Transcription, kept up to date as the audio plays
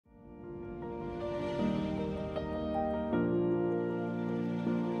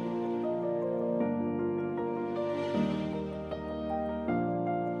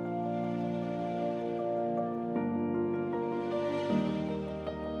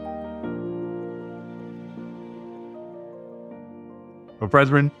Well,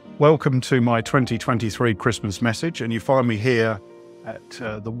 brethren, welcome to my 2023 Christmas message, and you find me here at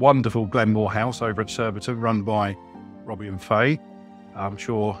the wonderful Glenmore House over at Surbiton, run by Robbie and Faye. I'm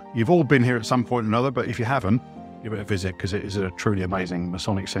sure you've all been here at some point or another, but if you haven't, give it a visit because it is a truly amazing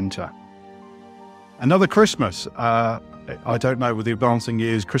Masonic centre. Another Christmas. I don't know, with the advancing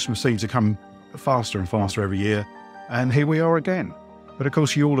years, Christmas seems to come faster and faster every year, and here we are again. But of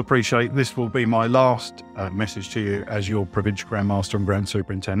course, you all appreciate this will be my last message to you as your Provincial Grand Master and Grand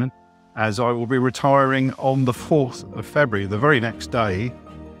Superintendent, as I will be retiring on the 4th of February, the very next day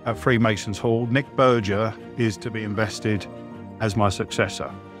at Freemasons Hall. Nick Berger is to be invested as my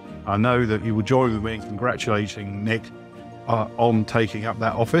successor. I know that you will join with me in congratulating Nick on taking up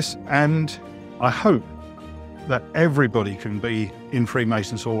that office, and I hope that everybody can be in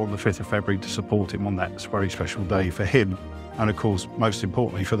Freemasons Hall on the 5th of February to support him on that very special day for him, and of course, most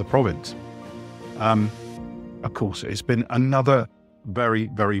importantly, for the province. Of course, it's been another very,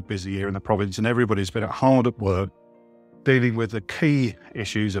 very busy year in the province, and everybody's been hard at work dealing with the key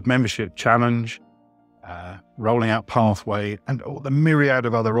issues of membership challenge, rolling out pathway, and all the myriad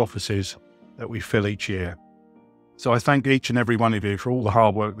of other offices that we fill each year. So I thank each and every one of you for all the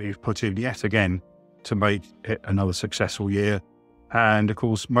hard work that you've put in yet again to make it another successful year, and of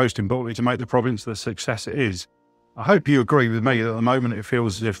course, most importantly, to make the province the success it is. I hope you agree with me that at the moment it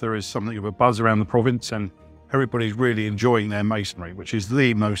feels as if there is something of a buzz around the province and everybody's really enjoying their masonry, which is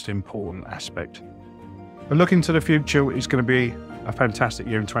the most important aspect. But looking to the future, it's going to be a fantastic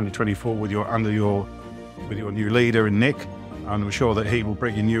year in 2024 with your new leader in Nick, and I'm sure that he will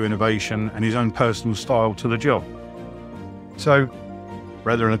bring in new innovation and his own personal style to the job. So,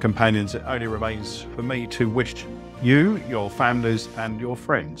 brethren and companions, it only remains for me to wish you, your families, and your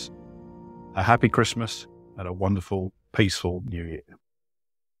friends a happy Christmas and a wonderful, peaceful New Year.